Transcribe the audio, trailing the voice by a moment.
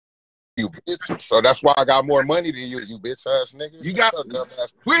You bitch. So that's why I got more money than you bitch ass nigga. You got.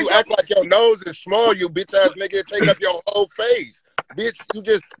 You act like your nose is small, you bitch ass nigga. Take up your whole face. Bitch, you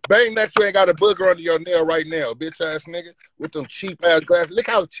just bang that you ain't got a booger under your nail right now, bitch ass nigga, with them cheap ass glasses. Look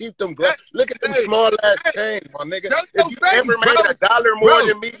how cheap them glasses. Look at them small ass chains, my nigga. If you ever made $1 more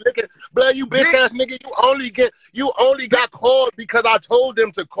than me, look at blood, you bitch ass nigga. You only got called because I told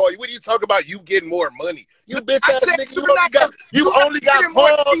them to call you. What are you talking about? You getting more money? You bitch ass nigga. You only got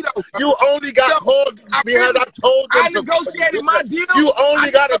called. You only got called because I told them. I negotiated my deal. You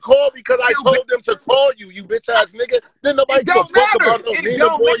only got a call because I told them to call you. You bitch ass nigga. Then nobody give a fuck about no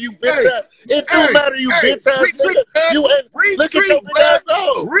nigga boy. You bitch ass. It don't matter. You bitch ass nigga. You ain't look at your big ass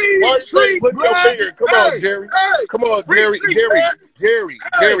nose. Why you put your finger? Come on, Jerry. Come on, Jerry.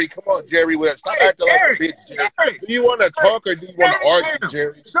 Jerry. Come on, Jerry. Stop acting like a bitch, Jerry. Do you want to talk or do you want to argue,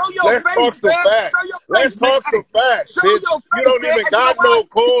 Jerry? Let's talk some facts. Let's talk some facts, bitch. You don't even got no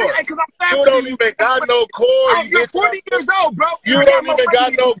core. You don't even got no core. You're 40 years old, bro. You don't even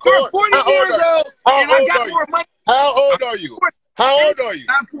got no core. You're 40 years old, and I got more money. How old are you? How old are you?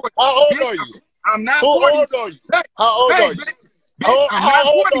 How old are you? I'm not 40. How old are you? How old are you?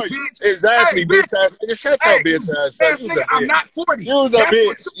 How old are you? Exactly, bitch ass nigga. Shut your bitch ass up. I'm not 40. You was a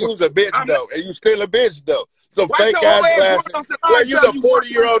bitch. You was a bitch though, and you still a bitch though. Some fake ass glasses. Well, you the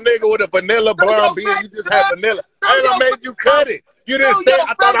 40-year-old nigga with a vanilla blonde beard. You just have vanilla. I ain't made you cut it. You didn't say.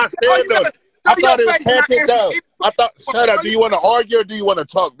 I thought I said on it. I thought it was packaged out. I thought, shut up. Do you want to argue or do you want to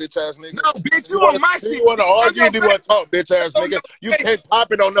talk, bitch ass nigga? No, bitch, you on my shit. Do you want to argue or do you want to talk, bitch ass nigga? You can't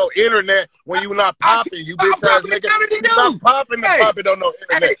pop it on no internet when you not popping, you bitch ass nigga. You not popping and pop it on no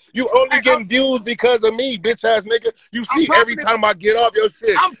internet. You only getting views because of me, bitch ass nigga. You see every time I get off your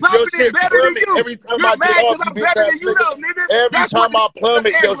shit. Your shit plummet every time I get off, you bitch ass nigga. Every time I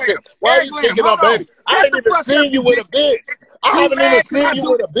plummet your shit. Why are you thinking about baby? I ain't even seen you with a bitch. I haven't even seen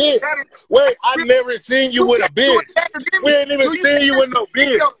you with a bitch. Wait, I never seen you with a bitch. We ain't even seen you with no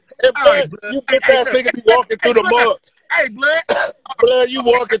bitch. And blood, you bitch ass nigga be walking through the mall. Hey, blood. Blood, you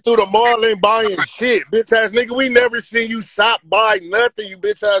walking through the mall and buying shit, bitch ass nigga. We never seen you shop, buy nothing, you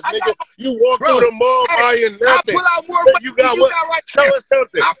bitch ass nigga. You walk through the mall buying nothing. You got what? Show us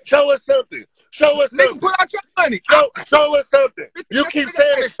something. Show us something. Show us something. Pull out your money. Show us something. You keep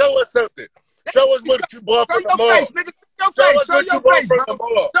saying it. Show us something. Show us what you bought from the mall. Show us what you bought from the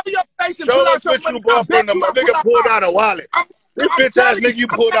mall. Show your face and show us what you bought from the mall. Nigga pulled out a wallet. This bitch ass nigga, you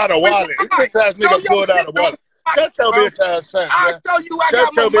pulled out a wallet. This bitch ass nigga pulled out a wallet. Shut your bitch ass up, man.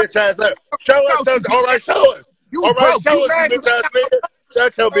 Shut your bitch ass up. Show us something. All right, show us. All right, show us, you bitch ass nigga.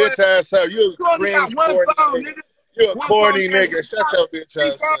 Shut your bitch ass up. You cringe corny nigga. You a corny nigga. Shut your bitch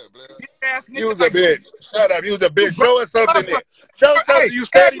ass up, man. You was a bitch. Shut up. You was a bitch. Show us something then. Show something. You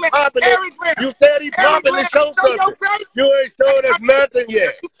steady popping it. You steady popping it. Show something. You ain't showing us nothing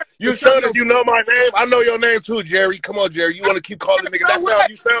yet. You showed us you know my name. I know your name too, Jerry. Come on, Jerry. You want to keep calling niggas?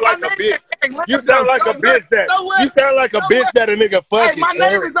 You sound like a bitch. You sound like a bitch that. You sound like a bitch that a nigga fucking. My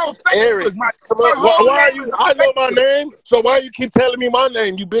name is on Facebook. Come on. Why are you? I know my name. So why you keep telling me my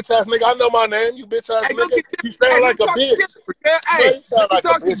name? You bitch ass nigga. I know my name. You bitch ass nigga. You sound like a bitch. Hey, you sound like a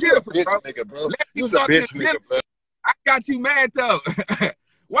bitch nigga, bro. You was a bitch nigga, bro. I got you mad though.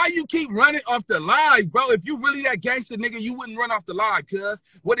 Why you keep running off the live, bro? If you really that gangster, nigga, you wouldn't run off the live, cuz.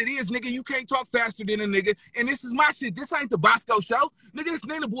 What it is, nigga, you can't talk faster than a nigga. And this is my shit. This ain't the Boskoe show. Nigga, this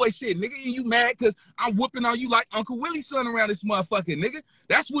Nina boy shit, nigga. And you mad because I'm whooping on you like Uncle Willie's son around this motherfucker, nigga.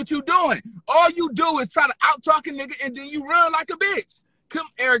 That's what you doing. All you do is try to out-talk a nigga and then you run like a bitch. Come,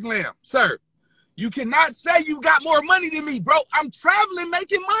 Eric Lamb, sir. You cannot say you got more money than me, bro. I'm traveling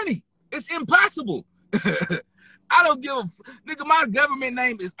making money. It's impossible. I don't give a nigga. My government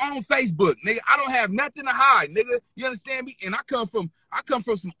name is on Facebook, nigga. I don't have nothing to hide, nigga. You understand me? And I come from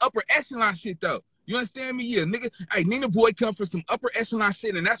some upper echelon shit though. You understand me? Yeah, nigga. Hey, Nina boy come from some upper echelon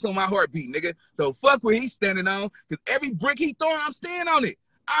shit, and that's on my heartbeat, nigga. So fuck what he's standing on, cause every brick he throwing, I'm staying on it.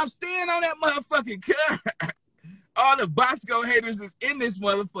 I'm staying on that motherfucking car. All the Boskoe haters is in this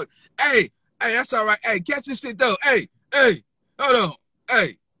motherfucker. Hey, that's all right. Hey, catch this shit though. Hey, hold on.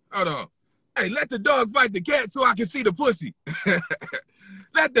 Hey, hold on. Hey, let the dog fight the cat so I can see the pussy.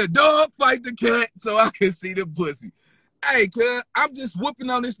 Let the dog fight the cat so I can see the pussy. Hey, cuz, I'm just whooping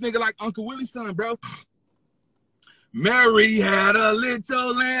on this nigga like Uncle Willie's son, bro. Mary had a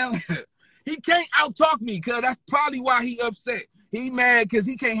little lamb. He can't out-talk me, cuz. That's probably why he upset. He mad because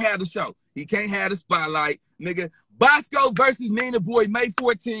he can't have the show. He can't have the spotlight, nigga. Boskoe versus Nina Boy, May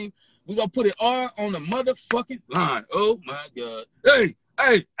 14th. We're going to put it all on the motherfucking line. Oh, my God. Hey,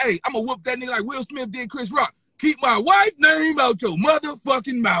 I'm going to whoop that nigga like Will Smith did Chris Rock. Keep my wife's name out your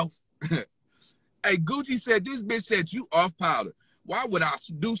motherfucking mouth. Hey, Gucci said, this bitch said you off powder. Why would I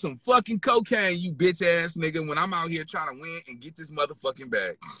do some fucking cocaine, you bitch ass nigga, when I'm out here trying to win and get this motherfucking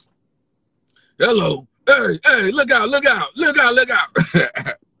bag? Hello. Hey, look out, look out, look out, look out.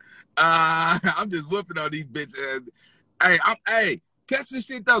 I'm just whooping on these bitch ass. Hey, catch this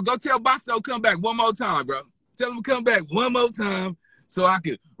shit though. Go tell Boskoe come back one more time, bro. Tell him to come back one more time so I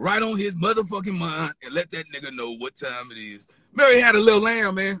could write on his motherfucking mind and let that nigga know what time it is. Mary had a little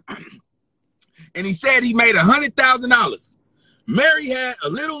lamb, man. And he said he made $100,000. Mary had a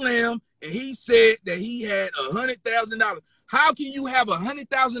little lamb, and he said that he had $100,000. How can you have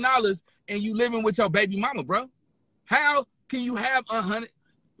 $100,000 and you living with your baby mama, bro? How can you have 100?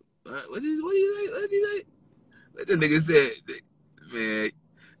 What do you say? What the nigga said, man.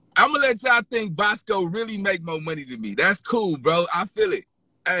 I'm gonna let y'all think Boskoe really make more money than me. That's cool, bro. I feel it.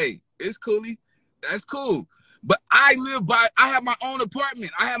 Hey, it's coolie. That's cool. But I have my own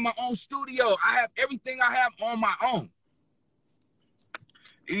apartment. I have my own studio. I have everything I have on my own.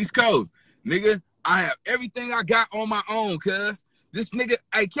 East Coast. Nigga, I have everything I got on my own, cuz. This nigga,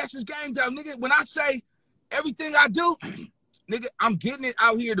 hey, catch this game, though, nigga. When I say everything I do, nigga, I'm getting it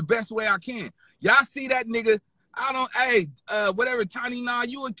out here the best way I can. Y'all see that nigga? Whatever, Tiny Nah,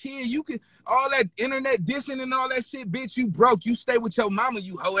 you a kid. You can, all that internet dissing and all that shit, bitch, you broke. You stay with your mama,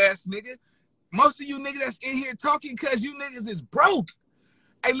 you hoe ass nigga. Most of you niggas that's in here talking because you niggas is broke.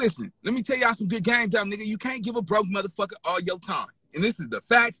 Hey, listen, let me tell y'all some good game time, nigga. You can't give a broke motherfucker all your time. And this is the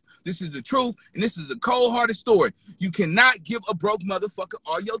facts, this is the truth, and this is the cold-hearted story. You cannot give a broke motherfucker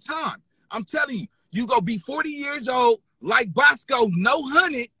all your time. I'm telling you, you go be 40 years old like Boskoe, no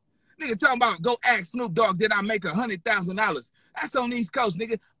 100. Nigga talking about go ask Snoop Dogg, did I make $100,000? That's on the East Coast,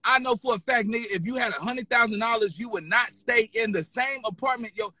 nigga. I know for a fact, nigga, if you had $100,000, you would not stay in the same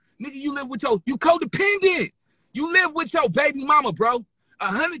apartment, yo. Nigga, you live with you codependent. You live with your baby mama, bro.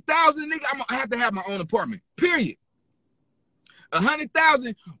 100,000, nigga, I'm gonna have to have my own apartment. Period.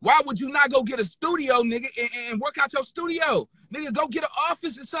 100,000. Why would you not go get a studio, nigga, and work out your studio? Nigga, go get an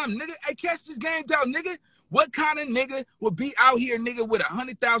office or something. Nigga, hey, catch this game down, nigga. What kind of nigga would be out here, nigga, with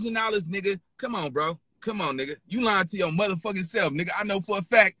 $100,000, nigga? Come on, bro. Come on, nigga. You lying to your motherfucking self, nigga. I know for a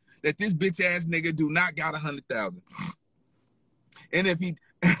fact that this bitch ass nigga do not got 100,000. And if he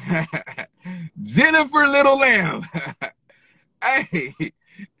Jennifer Little Lamb. Hey,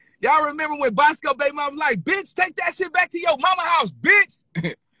 y'all remember when Boskoe baby mom was like, bitch, take that shit back to your mama house, bitch.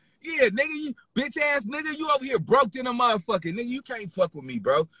 Yeah, nigga, you bitch ass nigga, you over here broke in a motherfucker. Nigga, you can't fuck with me,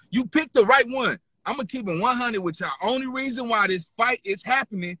 bro. You picked the right one. I'm gonna keep it 100 with y'all. Only reason why this fight is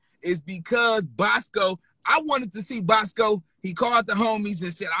happening is because Boskoe, I wanted to see Boskoe. He called the homies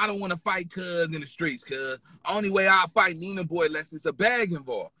and said, I don't want to fight cuz in the streets, cuz. Only way I'll fight Nina Boy unless it's a bag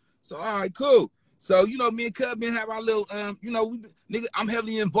involved. So, all right, cool. So, you know, me and Cub been have our little, nigga, I'm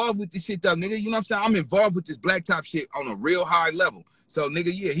heavily involved with this shit, though, nigga. You know what I'm saying? I'm involved with this blacktop shit on a real high level. So,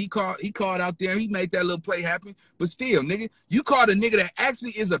 nigga, yeah, he called out there. He made that little play happen. But still, nigga, you called a nigga that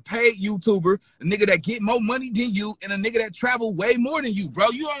actually is a paid YouTuber, a nigga that get more money than you, and a nigga that travel way more than you, bro.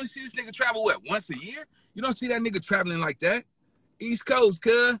 You only see this nigga travel, what, once a year? You don't see that nigga traveling like that. East Coast,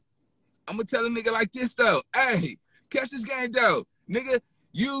 cuz. I'm going to tell a nigga like this, though. Hey, catch this game, though. Nigga,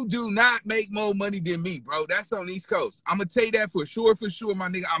 you do not make more money than me, bro. That's on East Coast. I'm going to tell you that for sure, my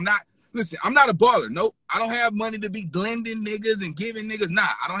nigga. Listen, I'm not a baller. Nope. I don't have money to be blending niggas and giving niggas. Nah,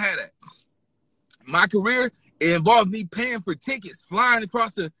 I don't have that. My career, it involved me paying for tickets, flying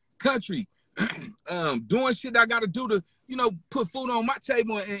across the country, doing shit I got to do to, you know, put food on my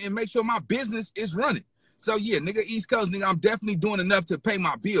table and make sure my business is running. So, yeah, nigga, East Coast, nigga, I'm definitely doing enough to pay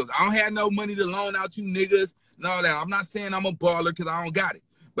my bills. I don't have no money to loan out you niggas and all that. I'm not saying I'm a baller because I don't got it.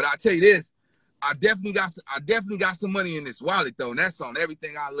 But I tell you this, I definitely got some money in this wallet, though, and that's on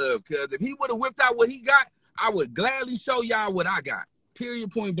everything I love. Because if he would have whipped out what he got, I would gladly show y'all what I got. Period,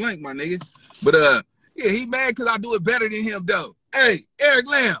 point blank, my nigga. But, yeah, he mad because I do it better than him, though. Hey, Eric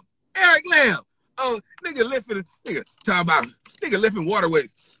Lamb. Oh, nigga lifting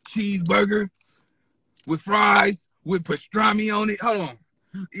waterways. Cheeseburger with fries, with pastrami on it. Hold on.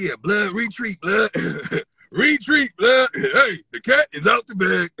 Yeah, blood, retreat, blood. Retreat, blood. Hey, the cat is out the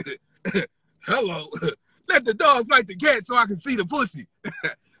bag. Hello. Let the dog fight the cat so I can see the pussy.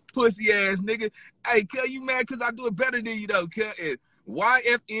 Pussy ass nigga. Hey, cuz, you mad because I do it better than you, though, cuz.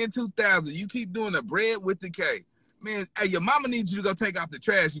 YFN 2000. You keep doing the bread with the K. Man, hey, your mama needs you to go take out the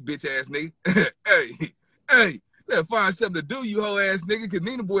trash, you bitch ass nigga. Hey, let's find something to do, you hoe ass nigga, because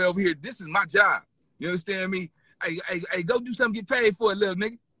Nina Boy over here, this is my job. You understand me? Hey, go do something, get paid for it, little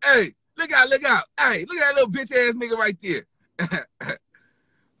nigga. Hey, look out. Hey, look at that little bitch ass nigga right there.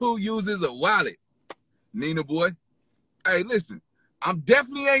 Who uses a wallet? Nina Boy. Hey, listen, I'm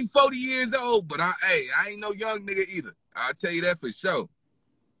definitely ain't 40 years old, but I ain't no young nigga either. I'll tell you that for sure.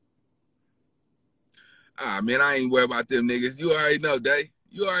 Ah, man, I ain't worried about them niggas. You already know, Day.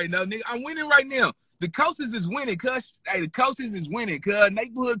 You already know, nigga. I'm winning right now. The coasters is winning, cuz. Hey, the coasters is winning, cuz.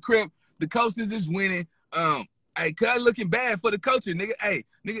 Neighborhood Crip, the coasters is winning. Hey, cuz looking bad for the culture, nigga. Hey,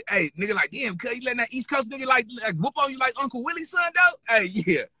 nigga, like, damn, cuz you letting that East Coast nigga like whoop on you like Uncle Willie's son, though? Hey,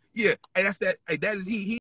 yeah. Hey, that's that. Hey, that is he